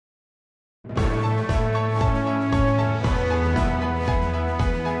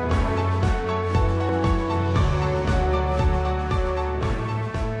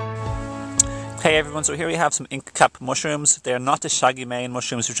Hey everyone, so here we have some ink cap mushrooms. They are not the shaggy mane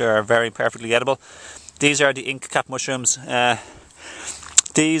mushrooms, which are very perfectly edible. These are the ink cap mushrooms.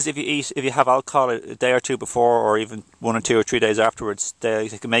 These, if you have alcohol a day or two before, or even 1 or 2 or 3 days afterwards, they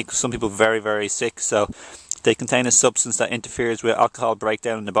can make some people very, very sick. So they contain a substance that interferes with alcohol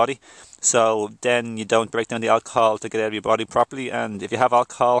breakdown in the body. So then you don't break down the alcohol to get out of your body properly. And if you have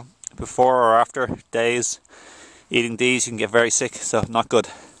alcohol before or after days eating these, you can get very sick. So not good.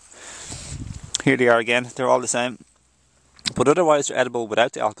 Here they are again. They're all the same, but otherwise they're edible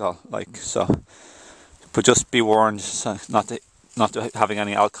without the alcohol. But just be warned, so not to having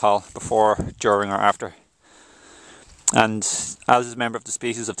any alcohol before, during, or after. And as a member of the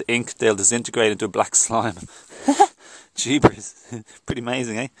species of the ink, they'll disintegrate into a black slime. Jeepers, pretty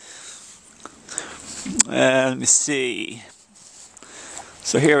amazing, eh? Let me see.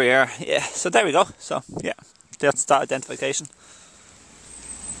 So here we are. Yeah. So there we go. So yeah, that's that identification.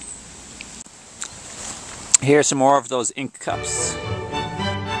 Here's some more of those ink caps.